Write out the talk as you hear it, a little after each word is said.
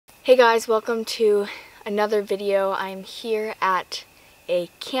Hey guys, welcome to another video. I'm here at a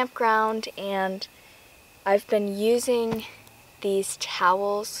campground and I've been using these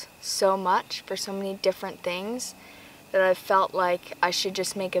towels so much for so many different things that I felt like I should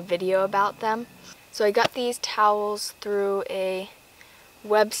just make a video about them. So I got these towels through a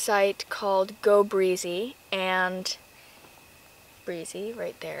website called GoBreezie, and Breezy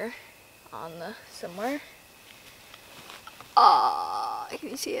right there on the somewhere. Can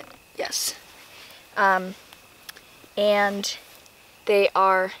you see it? Yes. And they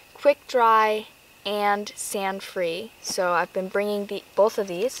are quick dry and sand free. So I've been bringing both of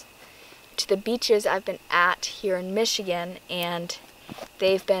these to the beaches I've been at here in Michigan, and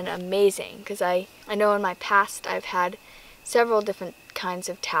they've been amazing because I know in my past I've had several different kinds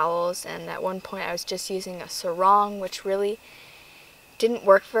of towels, and at one point I was just using a sarong, which really didn't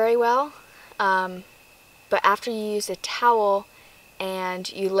work very well. But after you use a towel and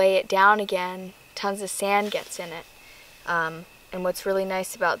you lay it down again, tons of sand gets in it. And what's really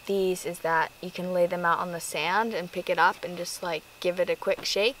nice about these is that you can lay them out on the sand and pick it up and just like give it a quick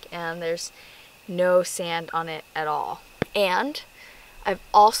shake, and there's no sand on it at all. And I've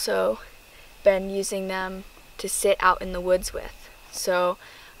also been using them to sit out in the woods with. So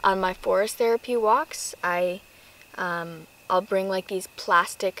on my forest therapy walks, I'll bring like these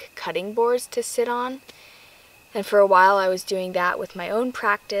plastic cutting boards to sit on. And for a while I was doing that with my own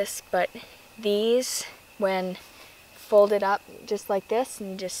practice, but these, when folded up just like this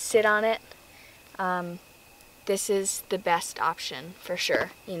and you just sit on it, this is the best option for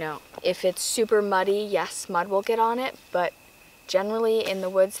sure. You know, if it's super muddy, yes, mud will get on it, but generally in the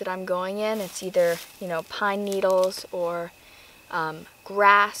woods that I'm going in, it's either, you know, pine needles or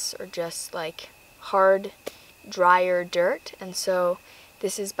grass or just like hard, drier dirt. And so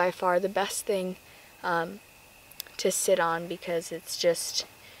this is by far the best thing to sit on because it's just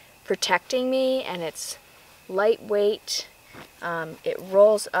protecting me, and it's lightweight. It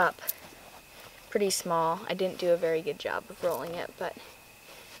rolls up pretty small. I didn't do a very good job of rolling it, but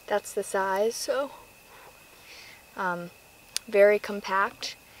that's the size. So very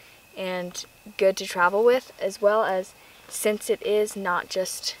compact and good to travel with, as well as, since it is not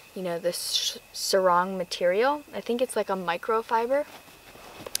just, you know, the sarong material, I think it's like a microfiber,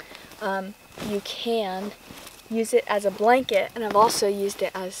 you can use it as a blanket, and I've also used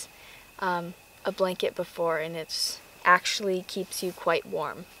it as a blanket before, and it's actually keeps you quite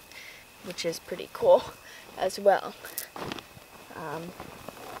warm, which is pretty cool as well.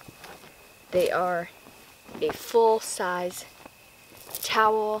 They are a full-size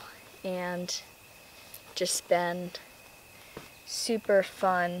towel and just been super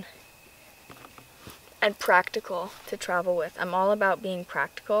fun and practical to travel with. I'm all about being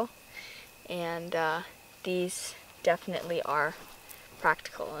practical, and these definitely are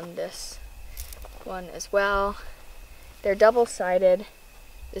practical, and this one as well. They're double-sided.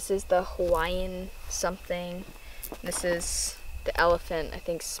 This is the Hawaiian something. This is the elephant, I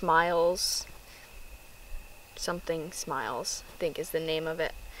think Smiles. Something Smiles, I think is the name of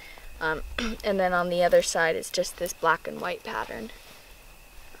it. And then on the other side is just this black and white pattern.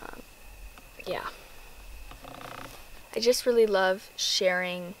 Yeah. I just really love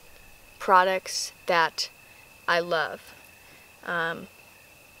sharing products that I love.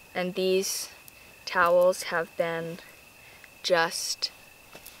 And these towels have been just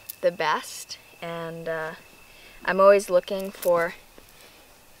the best, and I'm always looking for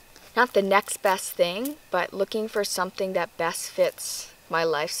not the next best thing, but looking for something that best fits my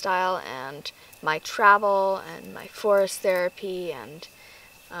lifestyle and my travel and my forest therapy and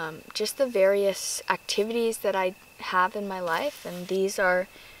just the various activities that I have in my life. And these are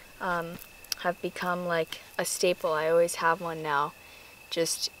have become like a staple. I always have one now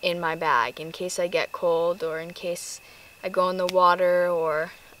just in my bag in case I get cold, or in case I go in the water,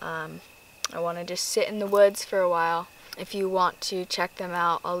 or I want to just sit in the woods for a while. If you want to check them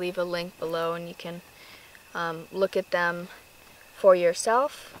out, I'll leave a link below and you can look at them for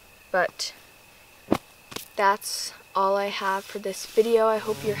yourself. But that's all I have for this video. I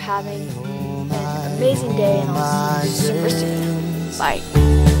hope you're having an amazing day, and I'll see you super soon. Bye.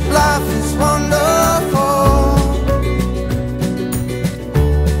 Life is wonderful.